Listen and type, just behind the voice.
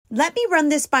"Let me run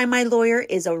this by my lawyer"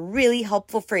 is a really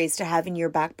helpful phrase to have in your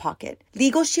back pocket.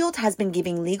 Legal Shield has been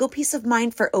giving legal peace of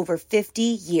mind for over 50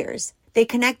 years. They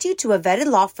connect you to a vetted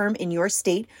law firm in your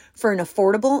state for an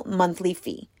affordable monthly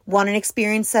fee. Want an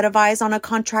experienced set of eyes on a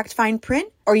contract fine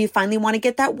print? Or you finally want to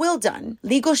get that will done?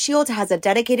 Legal Shield has a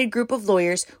dedicated group of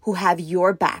lawyers who have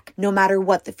your back, no matter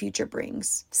what the future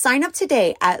brings. Sign up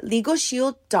today at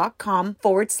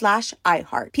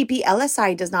LegalShield.com/iHeart.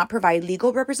 PPLSI does not provide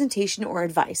legal representation or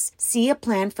advice. See a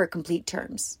plan for complete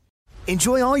terms.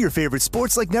 Enjoy all your favorite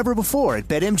sports like never before at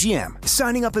BetMGM.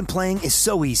 Signing up and playing is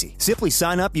so easy. Simply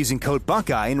sign up using code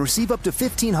Buckeye and receive up to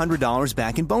 $1,500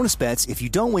 back in bonus bets if you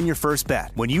don't win your first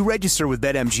bet. When you register with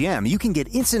BetMGM, you can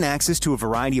get instant access to a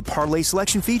variety of parlay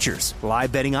selection features,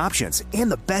 live betting options,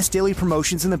 and the best daily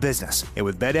promotions in the business. And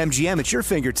with BetMGM at your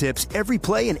fingertips, every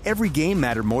play and every game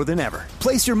matter more than ever.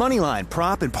 Place your moneyline,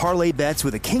 prop, and parlay bets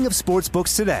with the king of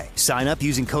sportsbooks today. Sign up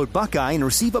using code Buckeye and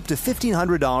receive up to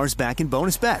 $1,500 back in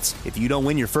bonus bets if you don't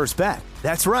win your first bet.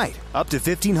 That's right, up to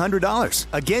 $1,500.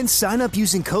 Again, sign up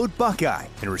using code Buckeye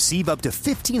and receive up to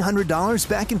 $1,500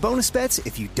 back in bonus bets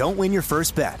if you don't win your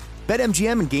first bet.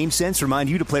 BetMGM and GameSense remind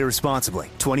you to play responsibly.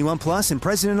 21 plus and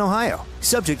present in Ohio.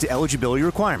 Subject to eligibility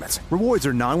requirements. Rewards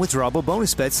are non-withdrawable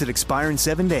bonus bets that expire in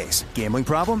 7 days. Gambling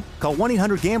problem? Call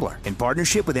 1-800-GAMBLER in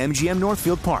partnership with MGM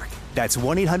Northfield Park. That's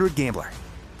 1-800-GAMBLER.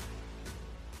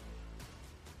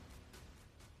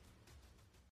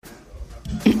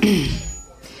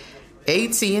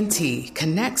 AT&T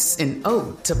connects an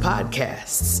ode to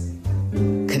podcasts.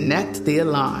 Connect the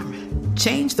alarm.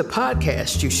 Change the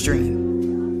podcast you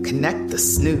stream. Connect the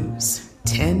snooze.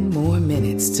 10 more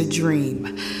minutes to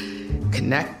dream.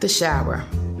 Connect the shower.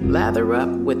 Lather up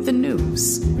with the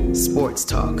news. Sports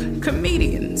talk,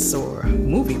 comedians, or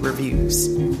movie reviews.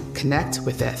 Connect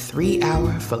with that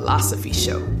 3-hour philosophy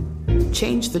show.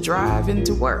 Change the drive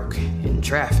into work in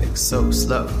traffic so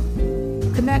slow.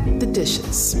 Connect the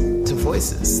dishes to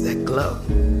voices that glow.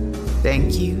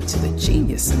 Thank you to the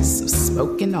geniuses of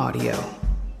spoken audio.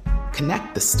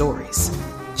 Connect the stories.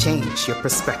 Change your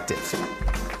perspective.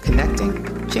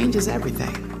 Connecting changes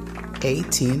everything.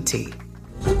 AT&T.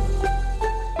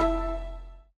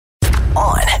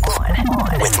 On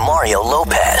with Mario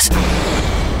Lopez.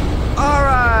 All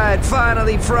right,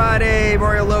 finally Friday.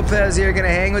 Mario Lopez here, going to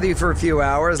hang with you for a few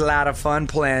hours. A lot of fun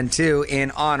planned, too,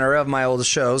 in honor of my old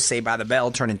show, Saved by the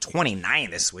Bell, turning 29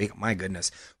 this week. My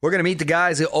goodness. We're going to meet the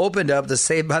guys who opened up the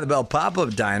Saved by the Bell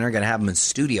pop-up diner. Going to have them in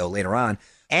studio later on.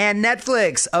 And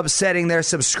Netflix upsetting their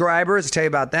subscribers. I'll tell you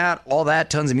about that, all that,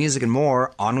 tons of music and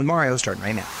more. On with Mario, starting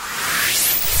right now.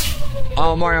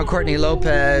 Oh, Mario Courtney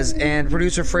Lopez and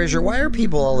producer Fraser, why are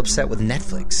people all upset with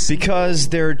Netflix? Because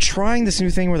they're trying this new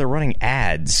thing where they're running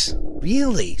ads.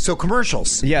 Really? So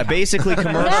commercials? Yeah, basically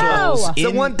commercials. No!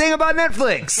 The one thing about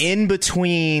Netflix. In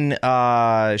between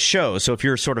shows. So if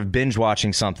you're sort of binge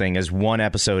watching something as one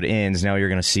episode ends, now you're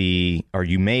going to see, or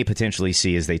you may potentially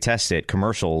see as they test it,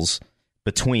 commercials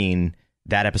between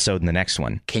that episode and the next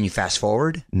one. Can you fast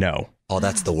forward? No. Oh,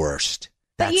 that's the worst.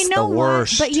 But you know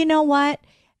what? But you know what?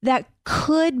 That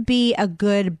could be a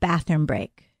good bathroom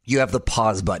break. You have the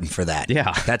pause button for that.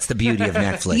 Yeah. That's the beauty of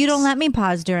Netflix. You don't let me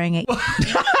pause during it.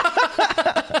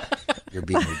 You're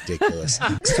being ridiculous.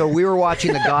 So we were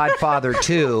watching The Godfather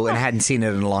 2 and hadn't seen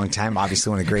it in a long time. Obviously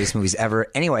one of the greatest movies ever.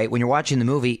 Anyway, when you're watching the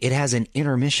movie, it has an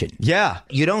intermission. Yeah.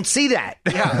 You don't see that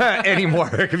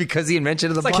anymore because the invention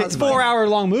of the pause button. It's a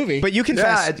 4-hour-long movie. But you can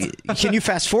can you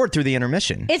fast forward through the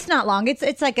intermission? It's not long.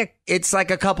 It's like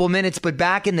a couple minutes. But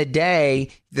back in the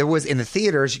day, there was in the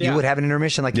theaters, you would have an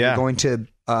intermission like you were going to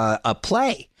a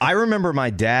play. I remember my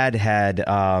dad had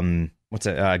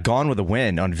Gone with the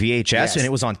Wind on VHS, and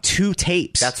it was on 2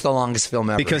 tapes. That's the longest film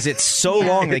ever. Because it's so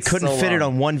long, they couldn't fit it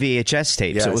on one VHS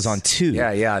tape, so it was on 2.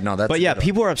 But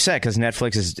people are upset because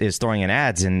Netflix is throwing in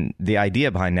ads, and the idea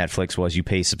behind Netflix was you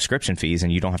pay subscription fees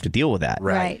and you don't have to deal with that.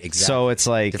 Right. Exactly. So it's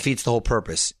like... defeats the whole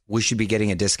purpose. We should be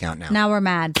getting a discount now. Now we're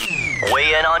mad.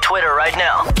 Weigh in on Twitter right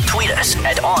now. Tweet us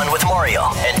at On With Mario.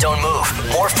 And don't move.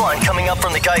 More fun coming up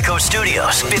from the Geico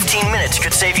Studios. 15 minutes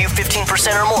could save you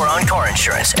 15% or more on car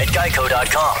insurance at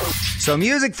geico.com. So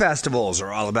music festivals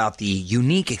are all about the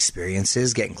unique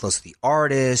experiences, getting close to the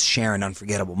artists, sharing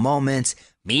unforgettable moments,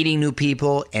 meeting new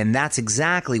people, and that's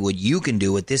exactly what you can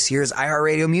do with this year's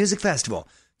iHeartRadio Music Festival.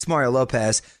 It's Mario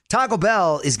Lopez. Taco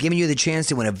Bell is giving you the chance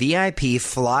to win a VIP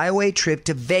flyaway trip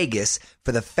to Vegas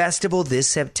for the festival this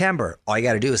September. All you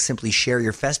got to do is simply share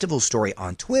your festival story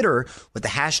on Twitter with the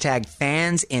hashtag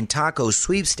 #FansAndTacos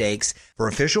sweepstakes. For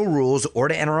official rules or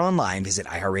to enter online, visit iHeartRadio.com/fansandtacos sweepstakes. 1 with Mario. And don't move. More fun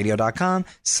coming up from the Geico Studios. 15 minutes could save you 15% or more on car insurance at geico.com. So music festivals are all about the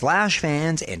unique experiences, getting close to the artists, sharing unforgettable moments, meeting new people, and that's exactly what you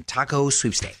can do with this year's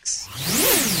iHeartRadio Music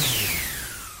Festival. It's Mario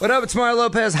Lopez. What up? It's Mario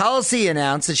Lopez. Halsey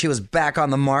announced that she was back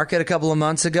on the market a couple of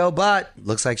months ago, but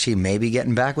looks like she may be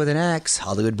getting back with an ex.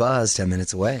 Hollywood Buzz, 10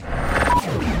 minutes away.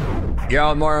 You're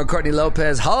on Mario and Courtney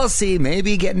Lopez. Halsey may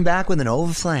be getting back with an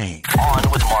old flame.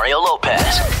 On with Mario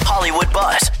Lopez, Hollywood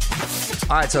Buzz.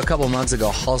 All right, so a couple of months ago,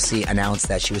 Halsey announced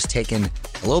that she was taking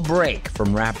a little break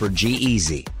from rapper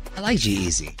G-Eazy. I like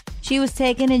G-Eazy. She was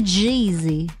taking a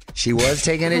Jeezy. She was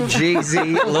taking a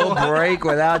Jeezy, a little break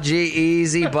without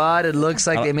G-Eazy, but it looks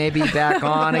like they may be back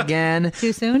on again.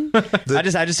 Too soon? I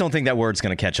just don't think that word's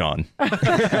going to catch on.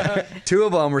 Two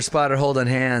of them were spotted holding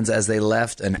hands as they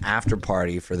left an after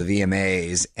party for the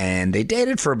VMAs, and they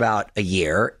dated for about a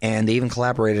year, and they even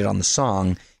collaborated on the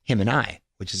song Him and I,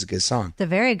 which is a good song. It's a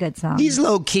very good song. He's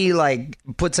low key, like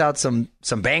puts out some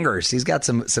bangers. He's got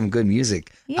some good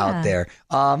music out there.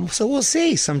 So we'll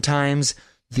see. Sometimes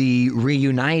the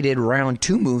reunited round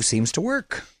 2 move seems to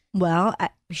work. Well,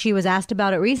 she was asked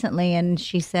about it recently, and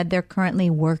she said they're currently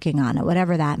working on it,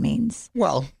 whatever that means.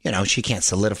 Well, she can't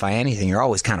solidify anything. You're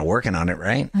always kind of working on it,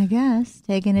 right? I guess.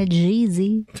 Taking a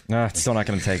Jeezy. It's still not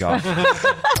going to take off.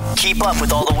 Keep up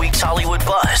with all the week's Hollywood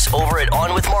buzz over at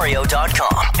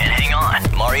onwithmario.com. And hang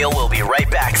on, Mario will be right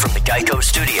back from the Geico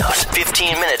Studios.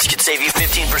 15 minutes could save you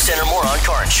 15% or more on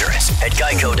car insurance at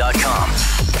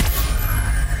geico.com.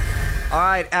 All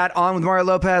right, at On with Mario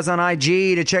Lopez on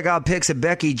IG to check out pics of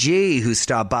Becky G, who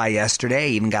stopped by yesterday.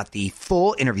 Even got the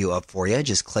full interview up for you.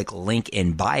 Just click link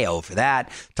in bio for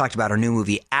that. Talked about her new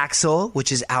movie Axel,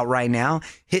 which is out right now.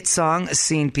 Hit song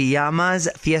Sin Pijamas,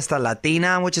 Fiesta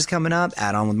Latina, which is coming up.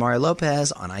 At On with Mario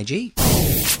Lopez on IG.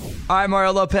 All right,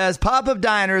 Mario Lopez. Pop-up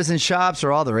diners and shops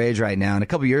are all the rage right now. And a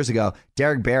couple years ago,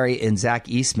 Derek Barry and Zach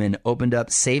Eastman opened up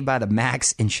Saved by the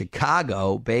Max in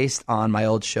Chicago based on my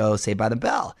old show, Saved by the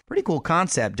Bell. Pretty cool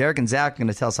concept. Derek and Zach are going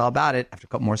to tell us all about it after a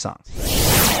couple more songs.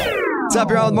 What's up,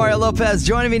 you're on with Mario Lopez.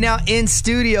 Joining me now in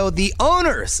studio, the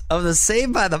owners of the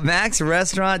Saved by the Max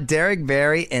restaurant, Derek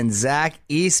Barry and Zach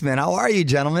Eastman. How are you,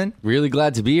 gentlemen? Really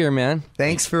glad to be here, man.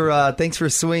 Thanks for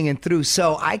swinging through.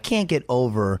 So I can't get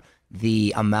over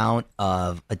the amount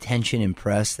of attention and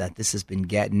press that this has been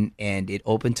getting, and it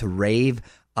opened to rave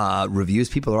reviews.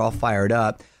 People are all fired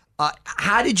up.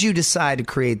 How did you decide to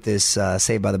create this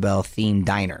Saved by the Bell themed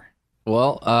diner?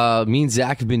 Well, me and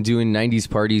Zach have been doing 90s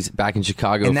parties back in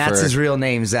Chicago. And that's his real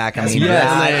name, Zach. I mean, yeah,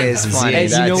 that is funny.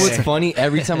 And you know what's funny?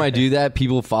 Every time I do that,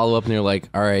 people follow up and they're like,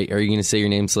 all right, are you going to say your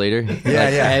name Slater? Yeah,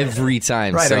 yeah. Every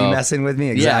time. Right, so, are you messing with me?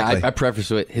 Exactly. Yeah, I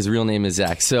preface it. His real name is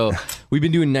Zach. So we've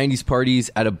been doing 90s parties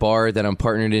at a bar that I'm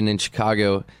partnered in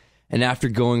Chicago. And after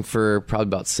going for probably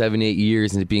about 7-8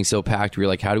 years and it being so packed, we were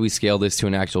like, how do we scale this to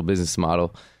an actual business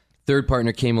model? Third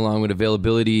partner came along with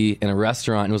availability in a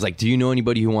restaurant and was like, do you know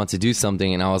anybody who wants to do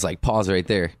something? And I was like, pause right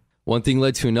there. One thing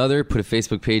led to another, put a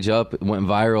Facebook page up, it went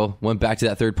viral, went back to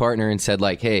that third partner and said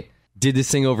like, hey, did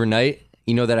this thing overnight.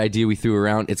 You know that idea we threw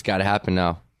around, it's got to happen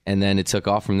now. And then it took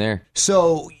off from there.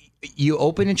 So you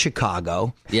opened in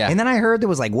Chicago. Yeah. And then I heard there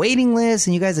was like waiting lists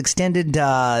and you guys extended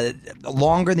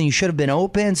longer than you should have been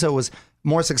open. So it was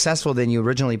more successful than you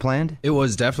originally planned? It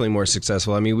was definitely more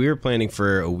successful. I mean, we were planning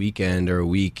for a weekend or a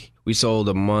week. We sold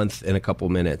a month in a couple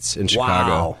minutes in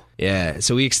Chicago. Wow. Yeah.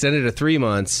 So we extended to 3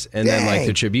 months, and then like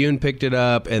the Tribune picked it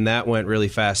up, and that went really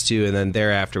fast too. And then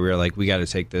thereafter, we were like, we got to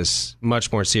take this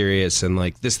much more serious, and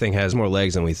like this thing has more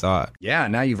legs than we thought. Yeah.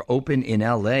 Now you've opened in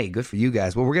LA. Good for you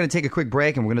guys. Well, we're going to take a quick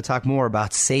break, and we're going to talk more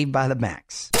about Saved by the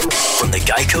Max. From the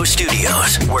Geico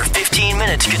Studios, where 15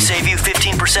 minutes could save you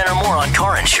 15% or more on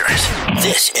car insurance.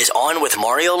 This is On with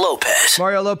Mario Lopez.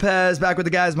 Mario Lopez back with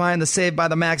the guys behind the Saved by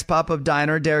the Max pop-up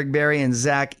diner, Derek Barry and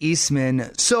Zach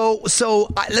Eastman. So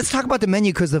let's talk about the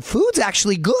menu because the food's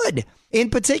actually good. In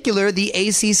particular, the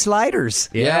AC sliders.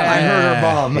 Yeah. I heard her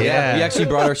bomb. Yeah. We actually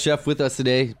brought our chef with us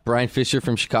today, Brian Fisher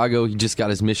from Chicago. He just got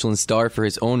his Michelin star for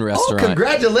his own restaurant. Oh,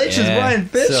 congratulations, Brian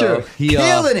Fisher. So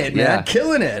killing it, man. yeah.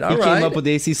 Killing it. All He right. came up with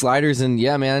AC sliders, and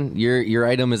yeah, man, your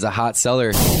item is a hot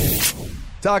seller.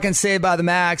 Talking Saved by the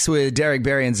Max with Derek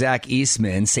Barry and Zach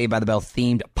Eastman, Saved by the Bell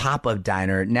themed pop-up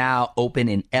diner, now open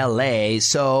in LA.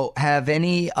 So have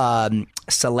any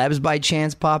celebs by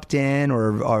chance popped in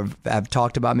or have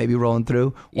talked about maybe rolling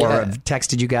through or have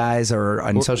texted you guys or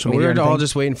on social media? We're all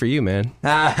just waiting for you, man.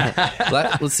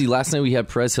 Let's see. Last night we had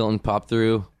Perez Hilton pop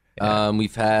through.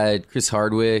 We've had Chris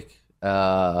Hardwick.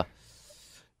 The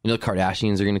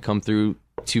Kardashians are going to come through.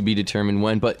 To be determined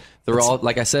when, but they're all,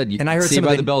 like I said, and I heard Saved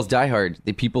by the Bell's Die Hard.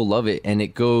 The people love it, and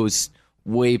it goes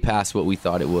way past what we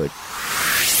thought it would.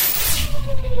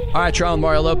 All right, Charles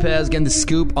Mario Lopez getting the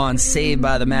scoop on Saved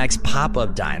by the Max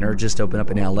pop-up diner. Just opened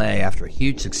up in L.A. after a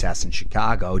huge success in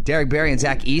Chicago. Derek Barry and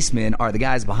Zach Eastman are the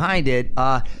guys behind it.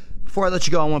 Before I let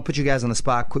you go, I want to put you guys on the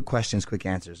spot. Quick questions, quick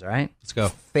answers, all right? Let's go.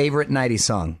 Favorite 90s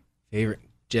song? Favorite?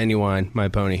 Genuine, My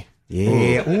Pony.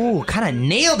 Yeah. Ooh, kind of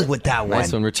nailed it with that one.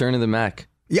 Nice one. Return of the Mac.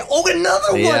 Yeah. Oh,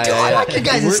 another one. Dude, I like you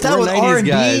guys' style with 90s R&B.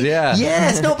 guys, yeah.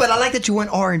 Yes. No, but I like that you went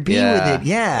R&B with it.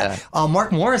 Yeah.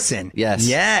 Mark Morrison. Yes.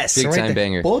 Yes. Big right time there.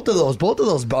 banger. Both of those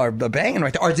are banging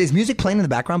right there. Is music playing in the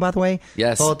background, by the way?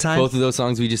 Yes. All the time? Both of those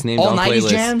songs we just named all on 90s playlists.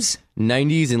 jams?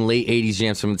 90s and late 80s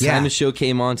jams. From the time the show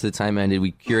came on to the time it ended,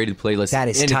 we curated playlists. That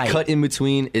is and tight. cut in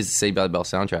between is Saved by the Bell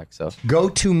soundtrack. So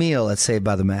Go-to meal at Saved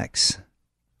by the Max.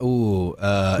 Ooh,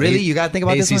 really? You got to think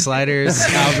about this AC one? Sliders,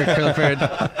 Albert Clifford.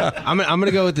 I'm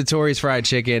gonna go with the Tory's fried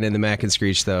chicken and the mac and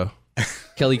screech though.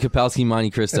 Kelly Kapowski,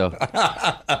 Monte Cristo.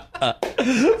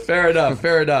 Fair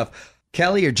enough.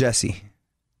 Kelly or Jesse?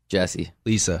 Jesse.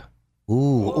 Lisa.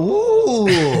 Ooh.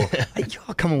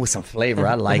 Y'all coming with some flavor.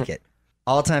 I like it.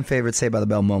 All-time favorite Saved by the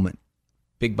Bell moment?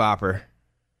 Big Bopper.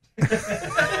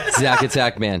 Zack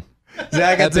Attack Man.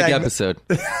 Zack Epic Attack. episode.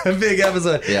 Big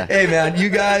episode. Yeah. Hey, man, you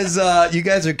guys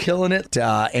are killing it.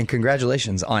 And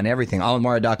congratulations on everything.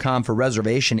 OnWithMario.com for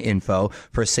reservation info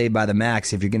for Saved by the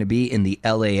Max. If you're going to be in the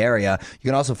LA area, you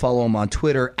can also follow them on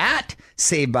Twitter at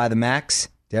Saved by the Max.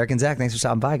 Derek and Zach, thanks for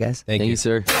stopping by, guys. Thank you,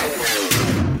 sir.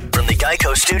 From the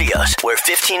Geico Studios, where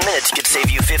 15 minutes could save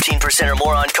you 15% or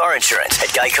more on car insurance at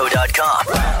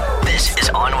Geico.com. This is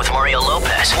On with Mario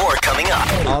Lopez. More coming up.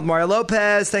 On with Mario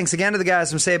Lopez. Thanks again to the guys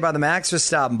from Saved by the Max for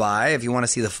stopping by. If you want to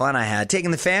see the fun I had,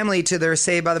 taking the family to their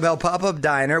Saved by the Bell pop-up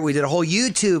diner. We did a whole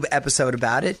YouTube episode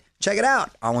about it. Check it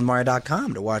out.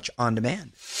 OnWithMario.com to watch on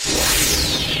demand.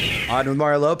 On with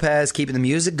Mario Lopez, keeping the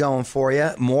music going for you.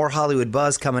 More Hollywood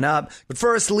buzz coming up. But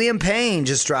first, Liam Payne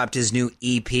just dropped his new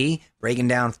EP, breaking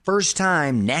down First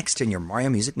Time next in your Mario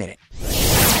Music Minute.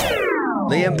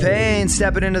 Liam Payne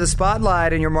stepping into the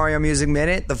spotlight in your Mario Music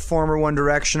Minute. The former One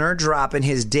Directioner dropping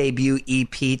his debut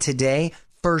EP today.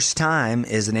 First Time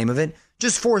is the name of it.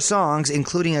 Just 4 songs,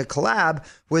 including a collab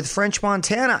with French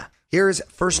Montana. Here's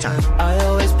First Time. I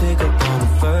always pick up on the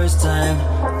first time.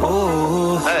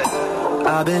 Ooh, hey.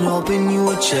 I've been hoping you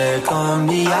would check on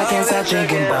me. I can't stop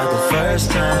thinking about the first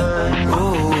time.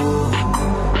 Ooh,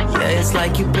 yeah, it's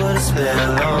like you put a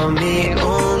spell on me.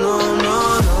 Oh, no.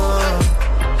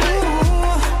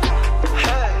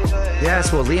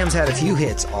 Yes, well, Liam's had a few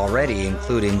hits already,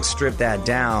 including Strip That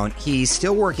Down. He's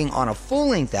still working on a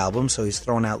full-length album, so he's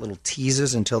throwing out little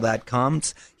teasers until that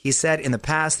comes. He said in the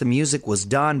past the music was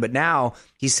done, but now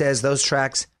he says those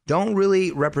tracks don't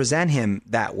really represent him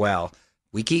that well.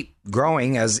 We keep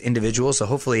growing as individuals, so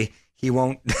hopefully he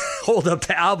won't hold up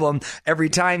the album every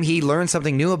time he learns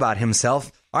something new about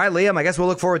himself. All right, Liam, I guess we'll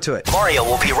look forward to it. Mario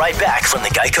will be right back from the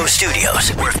Geico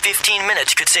Studios, where 15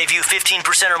 minutes could save you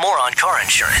 15% or more on car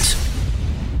insurance.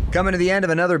 Coming to the end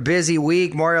of another busy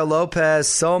week, Mario Lopez,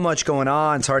 so much going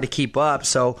on, it's hard to keep up,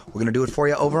 so we're going to do it for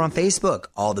you over on Facebook.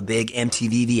 All the big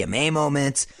MTV VMA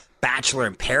moments, Bachelor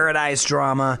in Paradise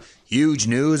drama, huge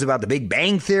news about the Big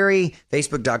Bang Theory,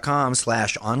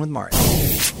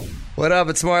 Facebook.com/OnWithMario. What up?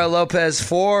 It's Mario Lopez.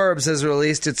 Forbes has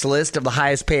released its list of the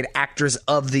highest paid actors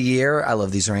of the year. I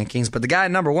love these rankings, but the guy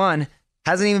at number 1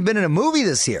 hasn't even been in a movie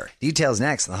this year. Details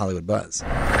next on the Hollywood Buzz.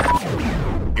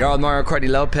 You're on Mario Courtney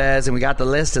Lopez, and we got the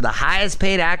list of the highest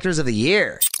paid actors of the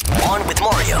year. On with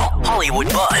Mario, Hollywood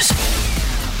Buzz.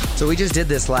 So we just did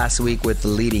this last week with the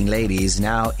leading ladies.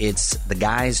 Now it's the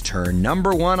guys' turn.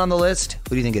 Number 1 on the list.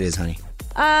 Who do you think it is, honey?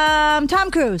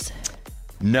 Tom Cruise.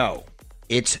 No.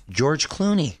 It's George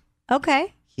Clooney.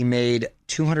 Okay. He made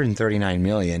 $239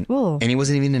 million, Ooh. and he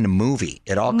wasn't even in a movie.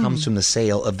 It all comes from the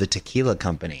sale of the tequila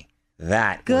company.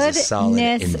 That was a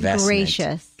solid investment.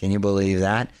 Gracious. Can you believe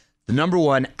that? The number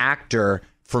 1 actor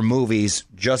for movies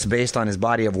just based on his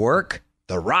body of work,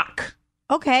 The Rock.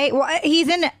 Okay. Well, he's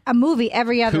in a movie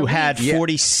every other Who week. had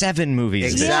 47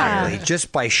 movies this Exactly. year.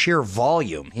 Just by sheer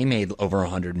volume. He made over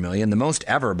 $100 million, the most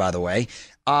ever, by the way.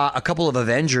 A couple of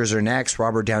Avengers are next.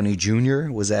 Robert Downey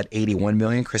Jr. was at $81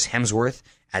 million. Chris Hemsworth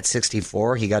at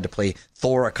 $64. He got to play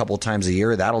Thor a couple times a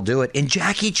year. That'll do it. And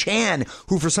Jackie Chan,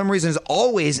 who for some reason is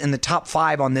always in the top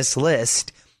 5 on this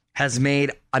list, has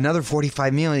made another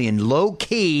 $45 million. Low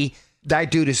key,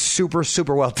 that dude is super,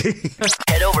 super wealthy.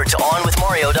 Head over to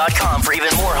OnWithMario.com for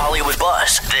even more Hollywood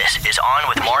buzz. This is On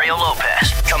with Mario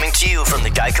Lopez, coming to you from the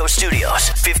Geico Studios.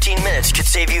 15 minutes could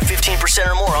save you 15%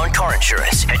 or more on car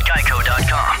insurance at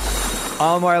Geico.com.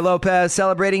 I'm Mario Lopez,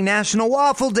 celebrating National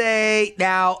Waffle Day.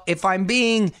 Now, if I'm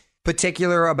being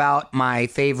particular about my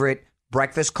favorite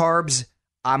breakfast carbs,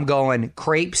 I'm going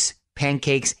crepes,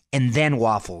 pancakes, and then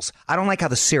waffles. I don't like how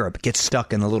the syrup gets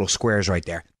stuck in the little squares right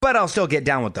there, but I'll still get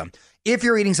down with them. If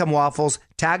you're eating some waffles,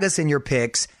 tag us in your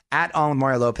pics at On with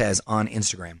Mario Lopez on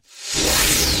Instagram.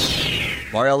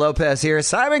 Mario Lopez here.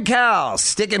 Simon Cowell,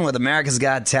 sticking with America's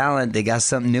Got Talent. They got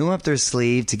something new up their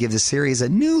sleeve to give the series a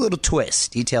new little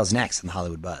twist. Details next on the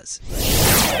Hollywood Buzz.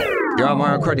 You're on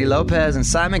Mario Cordy Lopez, and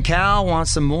Simon Cowell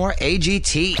wants some more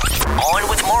AGT. On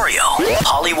with Mario,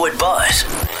 Hollywood Buzz.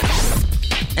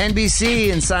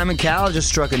 NBC and Simon Cowell just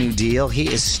struck a new deal.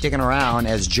 He is sticking around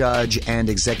as judge and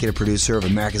executive producer of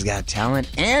America's Got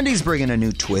Talent, and he's bringing a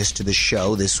new twist to the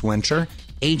show this winter.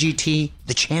 AGT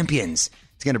The Champions.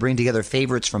 It's going to bring together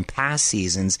favorites from past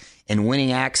seasons and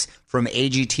winning acts from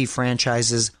AGT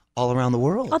franchises all around the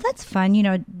world. Oh, that's fun. You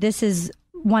know, this is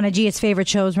one of Gia's favorite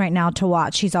shows right now to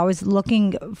watch. She's always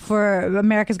looking for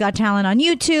America's Got Talent on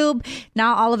YouTube.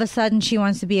 Now, all of a sudden, she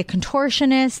wants to be a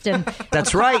contortionist. And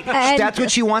that's right. And that's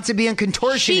what she wants to be, a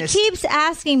contortionist. She keeps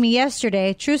asking me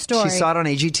yesterday, true story. She saw it on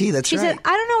AGT. That's she right. She said, I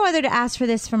don't know whether to ask for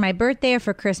this for my birthday or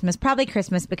for Christmas. Probably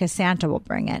Christmas because Santa will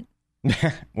bring it.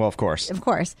 Well, of course. Of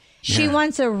course. She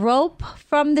wants a rope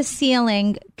from the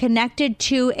ceiling connected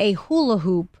to a hula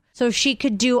hoop so she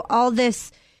could do all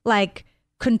this, like,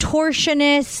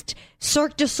 contortionist,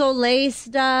 Cirque du Soleil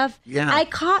stuff. Yeah. I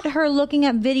caught her looking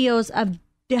at videos of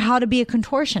how to be a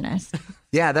contortionist.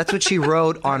 Yeah, that's what she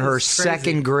wrote on her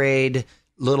second grade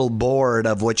little board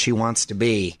of what she wants to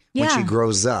be when she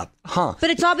grows up. Huh. But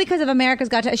it's all because of America's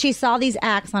Got Talent. She saw these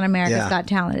acts on America's Got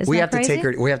Talent. Isn't that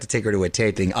crazy? We have to take her to a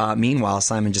taping. Meanwhile,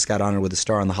 Simon just got honored with a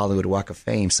star on the Hollywood Walk of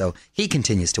Fame, so he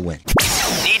continues to win.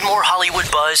 Need more Hollywood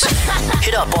buzz?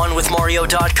 Hit up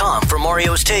onwithmario.com for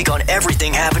Mario's take on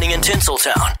everything happening in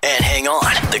Tinseltown. And hang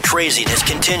on, the craziness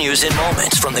continues in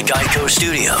moments from the Geico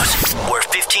Studios, where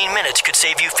 15 minutes could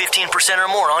save you 15% or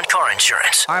more on car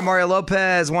insurance. I'm Mario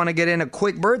Lopez. Want to get in a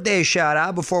quick birthday shout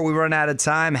out before we run out of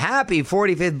time. Happy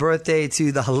 45th birthday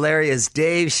to the hilarious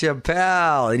Dave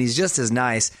Chappelle. And he's just as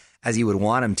nice as you would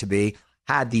want him to be.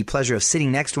 Had the pleasure of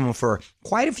sitting next to him for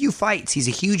quite a few fights. He's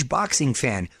a huge boxing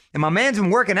fan. And my man's been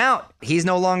working out. He's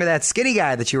no longer that skinny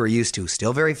guy that you were used to.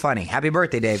 Still very funny. Happy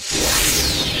birthday, Dave.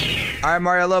 All right,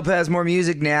 Mario Lopez, more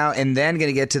music now, and then going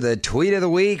to get to the tweet of the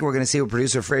week. We're going to see what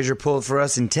producer Fraser pulled for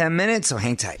us in 10 minutes, so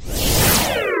hang tight.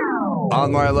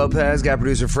 I'm Mario Lopez, got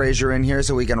producer Fraser in here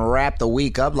so we can wrap the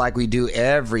week up like we do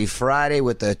every Friday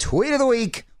with the tweet of the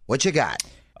week. What you got?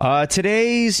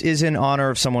 Today's is in honor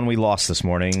of someone we lost this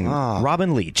morning,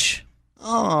 Robin Leach.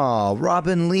 Oh,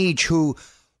 Robin Leach, who...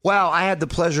 Wow, I had the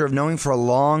pleasure of knowing for a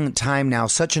long time now.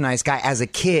 Such a nice guy. As a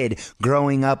kid,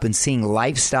 growing up and seeing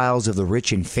Lifestyles of the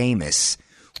Rich and Famous,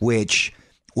 which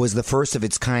was the first of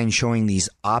its kind, showing these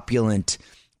opulent,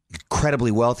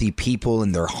 incredibly wealthy people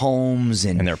in their homes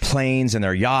and their planes and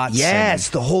their yachts. Yes,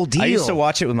 the whole deal. I used to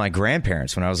watch it with my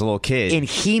grandparents when I was a little kid. And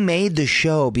he made the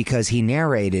show because he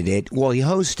narrated it. Well, he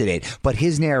hosted it, but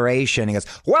his narration, he goes,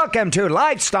 "Welcome to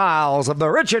Lifestyles of the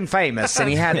Rich and Famous." And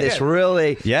he had this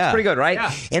really, it's pretty good, right?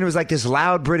 Yeah. And it was like this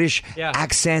loud British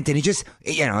accent. And he just,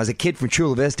 as a kid from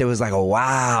Chula Vista, it was like, oh,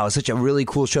 wow, such a really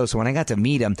cool show. So when I got to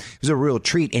meet him, it was a real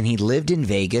treat. And he lived in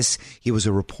Vegas. He was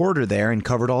a reporter there and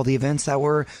covered all the events that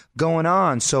were going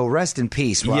on. So rest in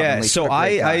peace, Robin Leach. So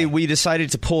we decided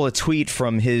to pull a tweet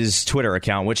from his Twitter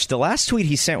account, which the last tweet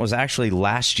he sent was actually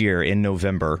last year in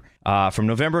November, from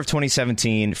November of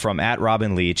 2017, from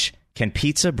 @RobinLeach. Can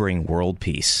pizza bring world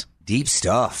peace? Deep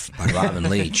stuff by Robin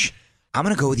Leach. I'm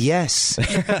going to go with yes.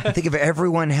 I think if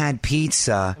everyone had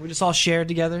pizza... We just all shared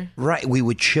together? Right. We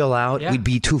would chill out. Yeah. We'd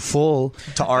be too full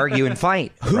to argue and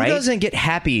fight. Who doesn't get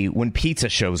happy when pizza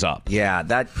shows up? Yeah,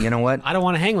 that, you know what? I don't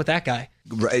want to hang with that guy.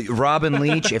 Robin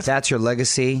Leach, if that's your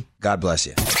legacy, God bless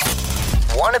you.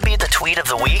 Want to be the tweet of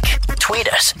the week? Tweet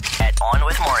us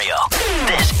 @OnWithMario.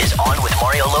 This is On with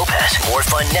Mario Lopez. More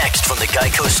fun next from the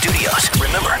Geico Studios.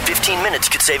 Remember, 15 minutes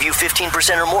could save you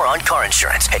 15% or more on car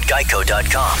insurance at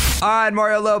Geico.com. All right,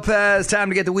 Mario Lopez, time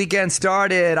to get the weekend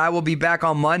started. I will be back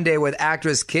on Monday with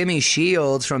actress Kimmy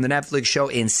Shields from the Netflix show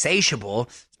Insatiable.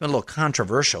 It's been a little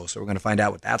controversial, so we're going to find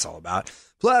out what that's all about.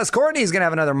 Plus, Courtney's going to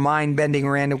have another mind-bending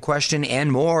random question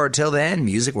and more. Till then,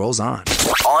 music rolls on.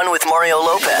 On with Mario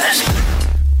Lopez.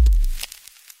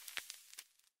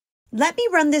 "Let me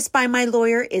run this by my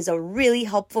lawyer" is a really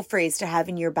helpful phrase to have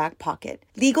in your back pocket.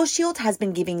 Legal Shield has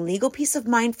been giving legal peace of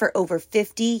mind for over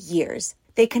 50 years.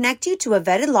 They connect you to a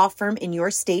vetted law firm in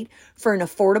your state for an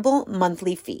affordable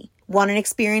monthly fee. Want an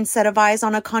experienced set of eyes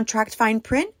on a contract fine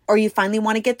print? Or you finally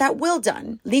want to get that will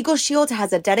done? Legal Shield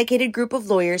has a dedicated group of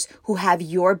lawyers who have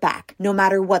your back, no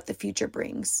matter what the future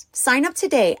brings. Sign up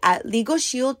today at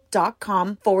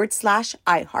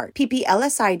LegalShield.com/iHeart.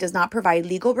 PPLSI does not provide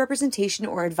legal representation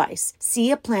or advice. See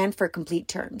a plan for complete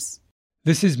terms.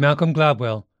 This is Malcolm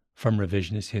Gladwell from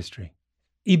Revisionist History.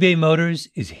 eBay Motors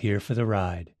is here for the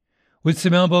ride. With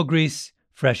some elbow grease,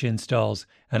 fresh installs,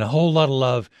 and a whole lot of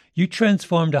love, you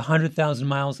transformed 100,000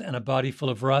 miles and a body full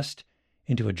of rust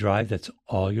into a drive that's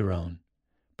all your own.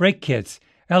 Brake kits,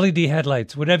 LED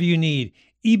headlights, whatever you need,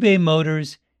 eBay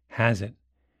Motors has it.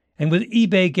 And with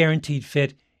eBay Guaranteed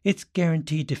Fit, it's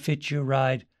guaranteed to fit your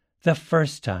ride the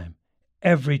first time,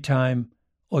 every time,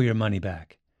 or your money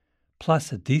back.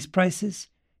 Plus, at these prices,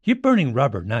 you're burning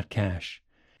rubber, not cash.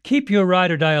 Keep your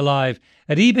ride or die alive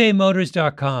at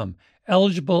ebaymotors.com.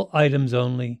 Eligible items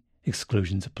only.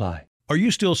 Exclusions apply. Are you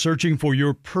still searching for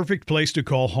your perfect place to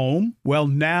call home? Well,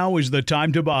 now is the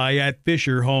time to buy at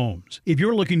Fisher Homes. If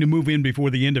you're looking to move in before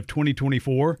the end of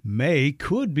 2024, May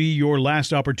could be your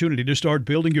last opportunity to start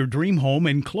building your dream home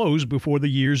and close before the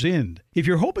year's end. If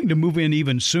you're hoping to move in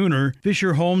even sooner,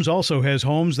 Fisher Homes also has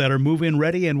homes that are move-in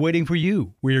ready and waiting for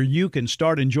you, where you can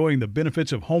start enjoying the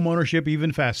benefits of homeownership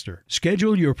even faster.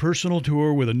 Schedule your personal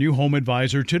tour with a new home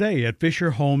advisor today at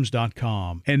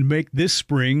FisherHomes.com and make this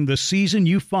spring the season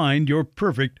you find your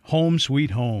perfect home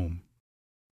sweet home.